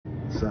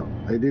So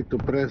I need to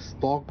press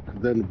talk,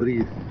 then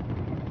breathe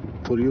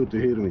for you to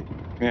hear me.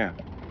 Yeah.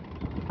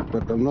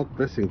 But I'm not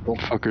pressing talk.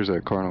 Fuckers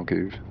at Carnal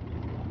Cave.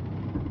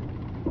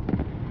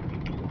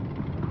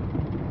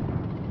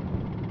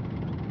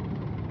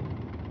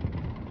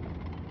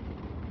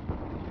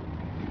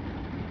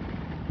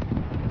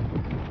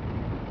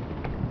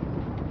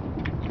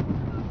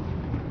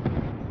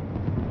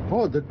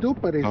 Oh, the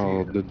duper is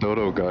Oh, here. the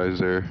Dodo guy's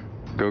there.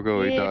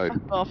 Go, he died.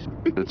 Fuck off.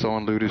 Did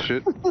someone loot his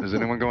shit? Is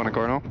anyone going to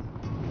Carnal?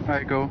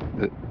 I go.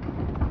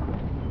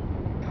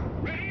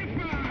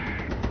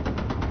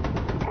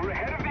 We're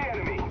ahead of the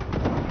enemy.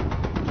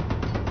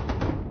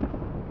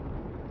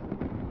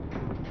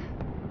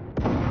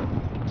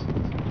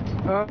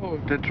 Oh,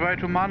 they try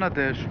to mana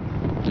dash.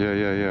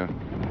 Yeah.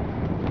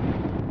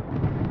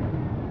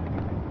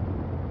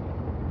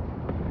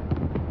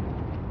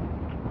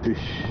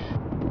 Tish.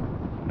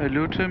 I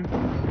loot him.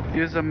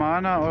 Here's a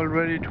mana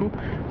already too.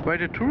 Why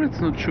the turret's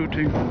not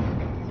shooting?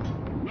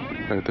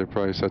 Right, they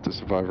probably set to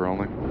survivor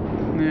only.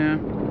 Yeah,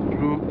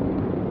 true.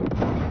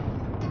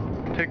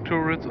 Tech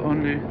turrets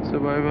only,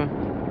 survivor.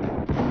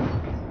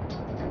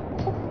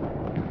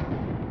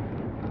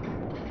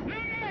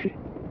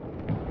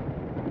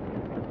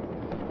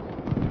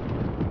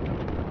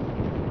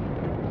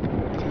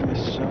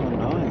 It's so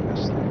annoying,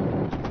 this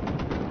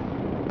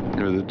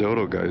thing. Or the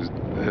Dodo guy's,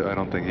 I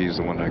don't think he's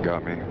the one that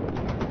got me.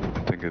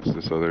 I think it's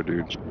this other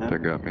dude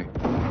that got me.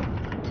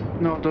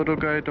 No, Dodo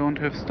guy don't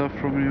have stuff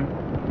from you.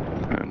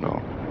 I don't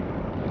know.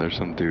 There's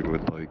some dude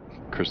with like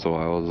crystal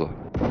eyes,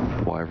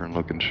 a wyvern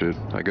looking shit.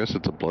 I guess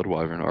it's a blood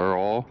wyvern. Are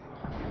all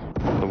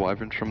the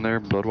wyverns from there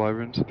blood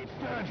wyverns?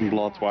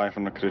 Blood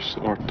wyvern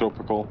or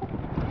tropical.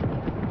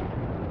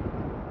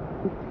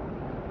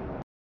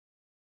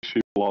 You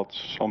see blood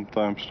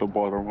sometimes the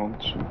water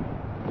ones.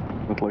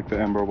 But like the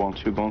ember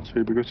ones you don't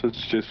see because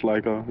it's just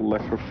like a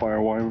lesser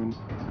fire wyvern.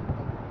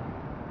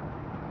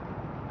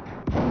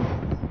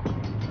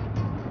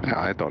 Yeah,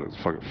 I thought it was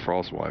fucking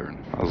frost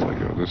wyvern. I was like,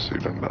 yo, this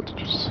dude, I'm about to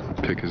just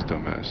pick his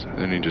dumb ass. And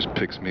then he just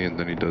picks me and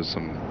then he does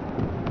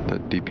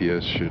that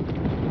DPS shit.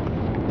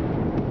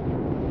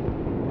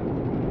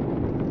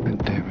 And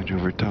damage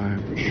over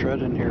time.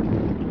 Shred in here,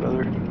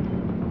 brother.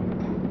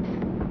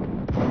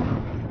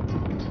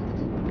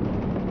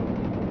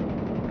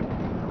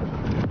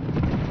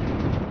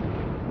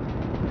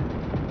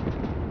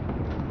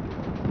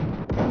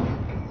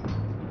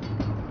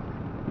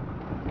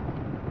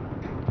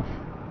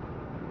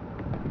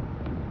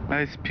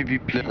 Nice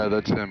PvP. Yeah,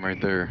 that's him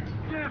right there.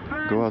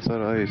 Go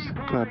outside of ice,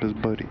 clap his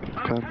buddy,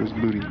 clap his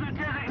booty.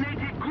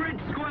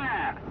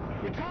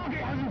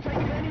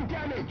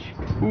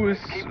 Who is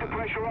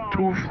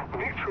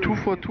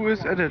 242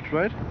 is added,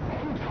 right?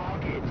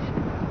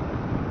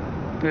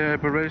 The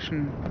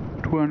operation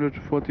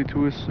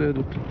 242 is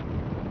added.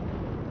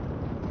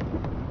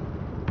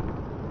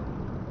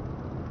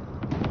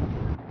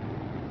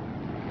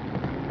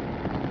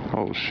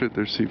 Oh shit,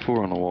 there's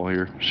C4 on the wall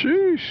here.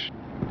 Sheesh!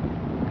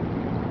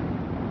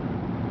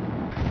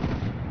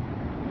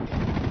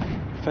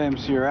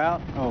 Fames, you're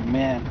out? Oh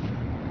man.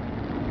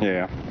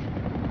 Yeah.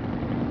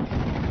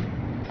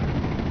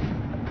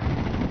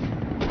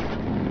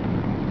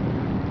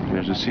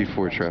 There's a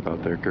C4 trap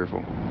out there,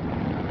 careful.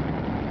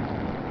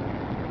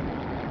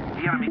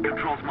 The enemy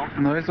controls most of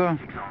Nicer.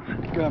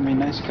 You got me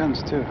nice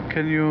guns too.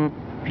 Can you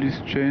please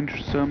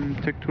change some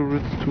tech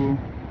turrets to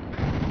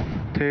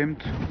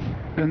tamed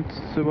and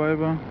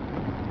survivor?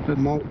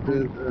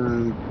 Mounted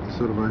and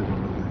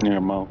survival. Yeah,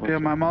 mouth. Yeah,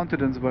 my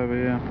mounted and survivor,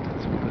 yeah.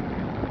 That's what I...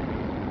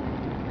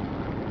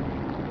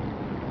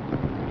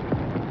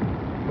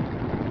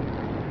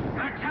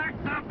 Attack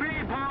the B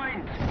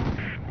point!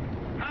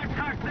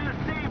 Attack the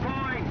C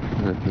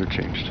point! They're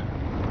changed.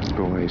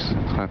 Go ice,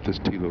 clap this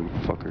T-load,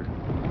 fucker.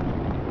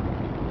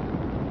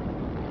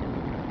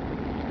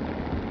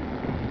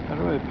 How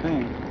do I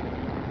ping?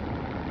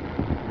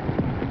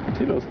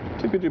 Tito's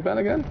TPG ban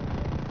again?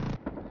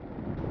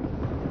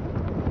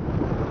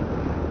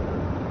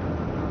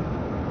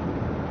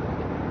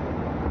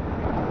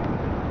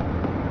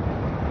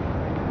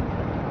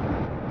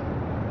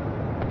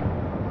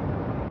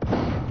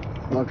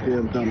 Okay,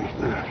 I'm done.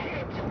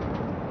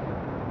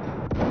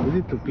 We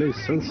need to place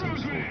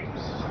sensors.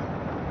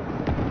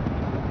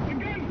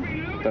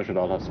 They should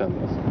all have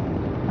sensors.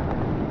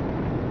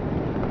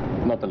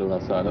 Not the lunar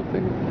side, I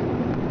think.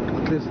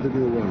 At least the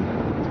new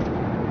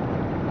one.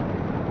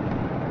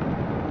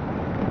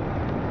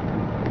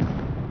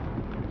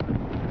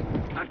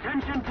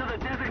 Attention to the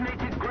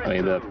designated grid I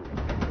mean,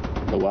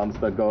 zone. the ones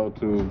that go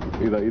to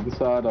either Eden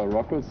side or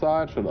Rockwood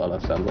side should all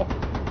have sensor.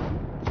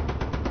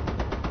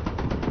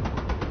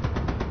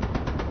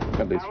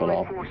 At least for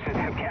Allied now. forces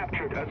have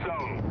captured a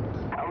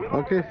zone. A little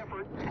Okay.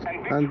 effort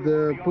and And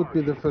victory put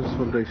me the first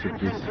foundation,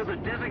 Attention please. to the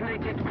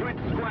designated grid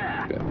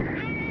square.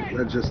 Okay.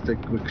 Let's just take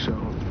a quick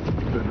shower.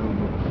 Then I'll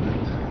look at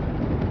it.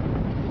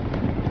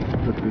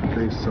 But we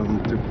place some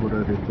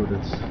temporary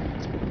turrets.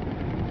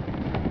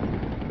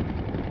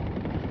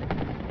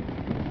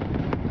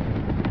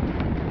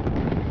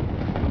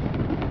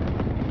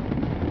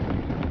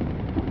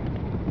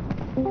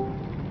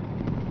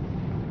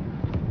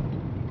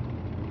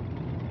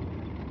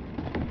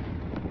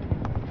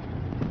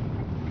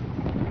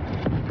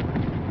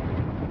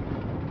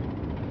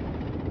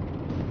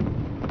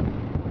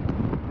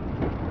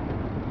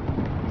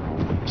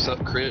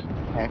 crit.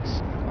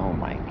 X. Oh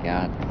my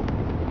god.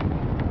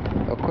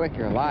 Oh, quick,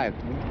 you're alive.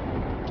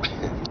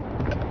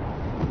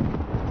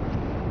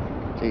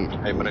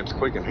 Jeez. Hey, my name's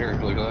Quick in here.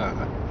 Look at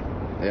that.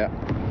 Yeah.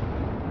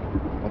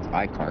 What's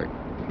iCart?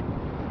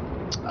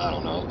 I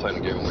don't know. I was playing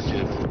a game with my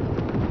kid.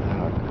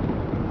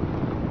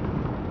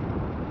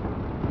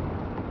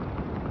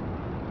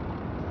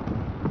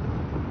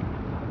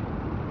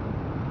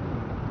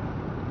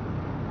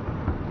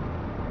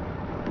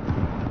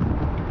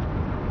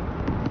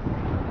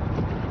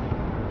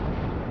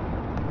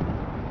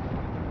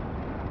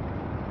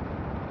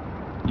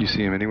 You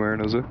see him anywhere,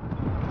 Noza?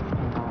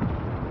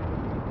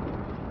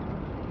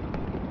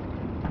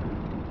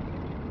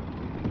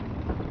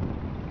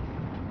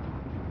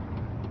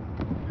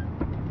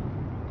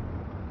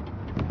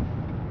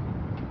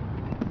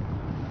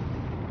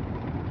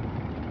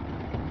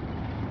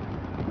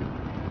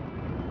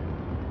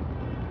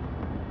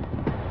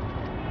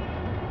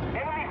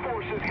 Enemy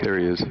forces There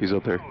he is. He's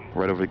up there,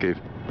 right over the cave.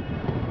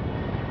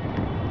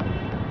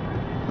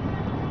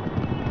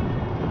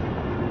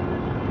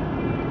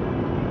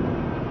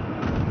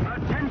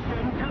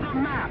 attention to the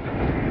map.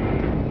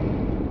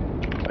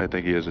 I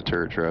think he has a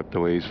turret trap the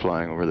way he's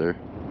flying over there.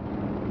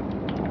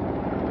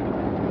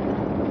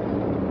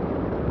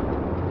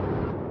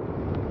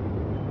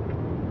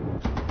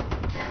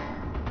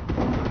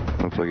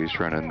 Looks like he's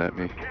trying to net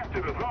me.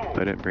 Capture the zone. I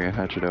didn't bring a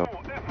hatchet out.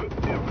 Effort.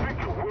 The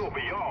victory will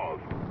be yours.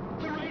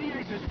 The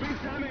radiator's been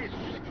damaged.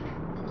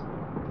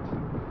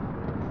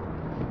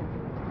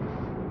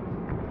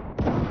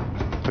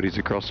 But he's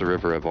across the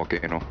river at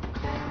Volcano.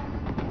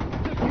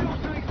 The fuel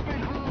tank's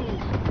been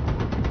hauled.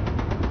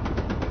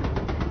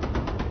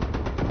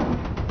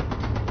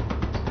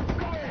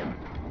 Got him.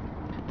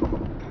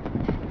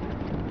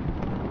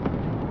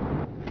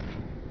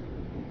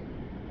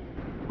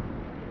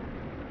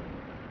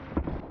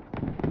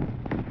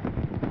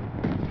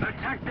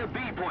 Attack the B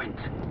point.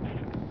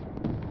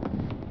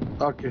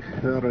 Okay,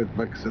 alright,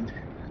 Baxen.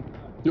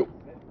 Jo.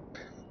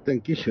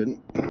 Thank you,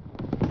 Shen.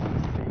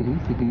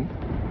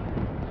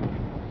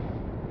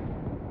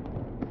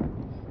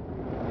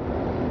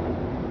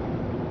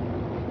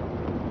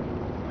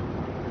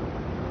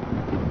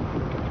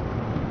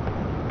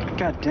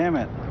 God damn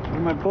it. Where are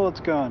my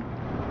bullets gone?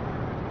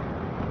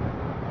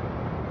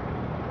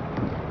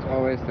 It's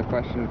always the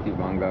question with you,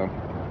 Bongo.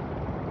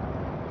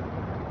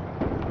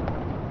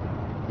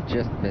 You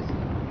just miss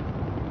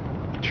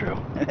it. True.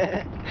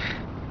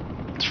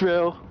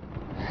 True.